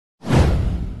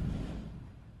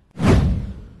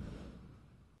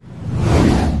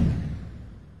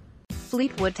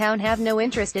Fleetwood Town have no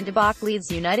interest in Bock Leeds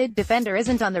United. Defender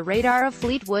isn't on the radar of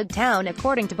Fleetwood Town,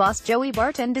 according to boss Joey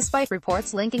Barton, despite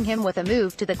reports linking him with a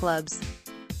move to the clubs.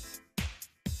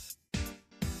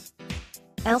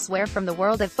 Elsewhere from the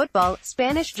world of football,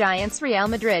 Spanish giants Real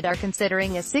Madrid are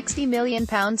considering a £60 million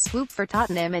swoop for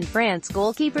Tottenham and France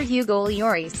goalkeeper Hugo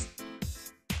Lloris.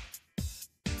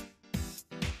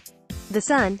 The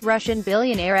Sun, Russian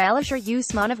billionaire Alisher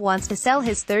Usmanov wants to sell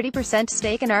his 30%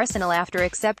 stake in Arsenal after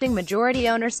accepting majority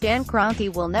owner Stan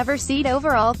Kroenke will never cede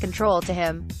overall control to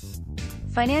him.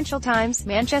 Financial Times,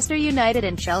 Manchester United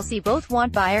and Chelsea both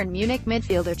want Bayern Munich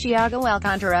midfielder Thiago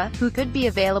Alcantara, who could be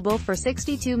available for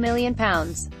 £62 million.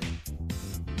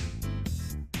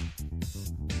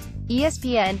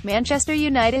 ESPN, Manchester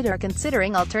United are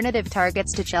considering alternative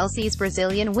targets to Chelsea's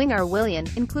Brazilian winger Willian,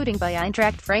 including by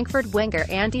Eintracht Frankfurt winger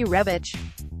Ante Rebic.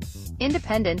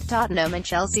 Independent, Tottenham and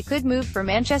Chelsea could move for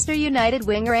Manchester United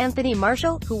winger Anthony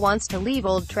Martial, who wants to leave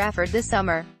Old Trafford this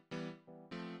summer.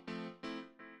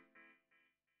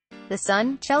 The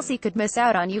Sun, Chelsea could miss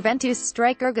out on Juventus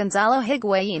striker Gonzalo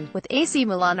Higuain, with AC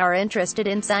Milan are interested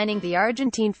in signing the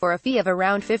Argentine for a fee of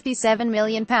around £57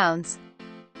 million.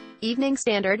 Evening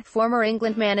Standard, former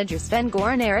England manager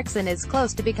Sven-Göran Eriksson is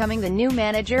close to becoming the new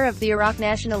manager of the Iraq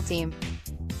national team.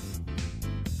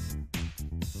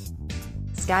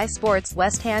 Sky Sports,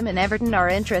 West Ham and Everton are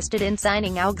interested in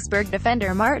signing Augsburg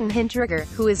defender Martin Hinteregger,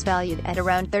 who is valued at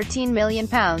around £13 million.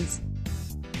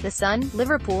 The Sun,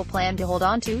 Liverpool plan to hold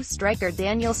on to striker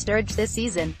Daniel Sturridge this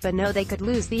season, but know they could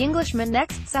lose the Englishman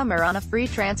next summer on a free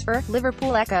transfer,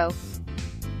 Liverpool echo.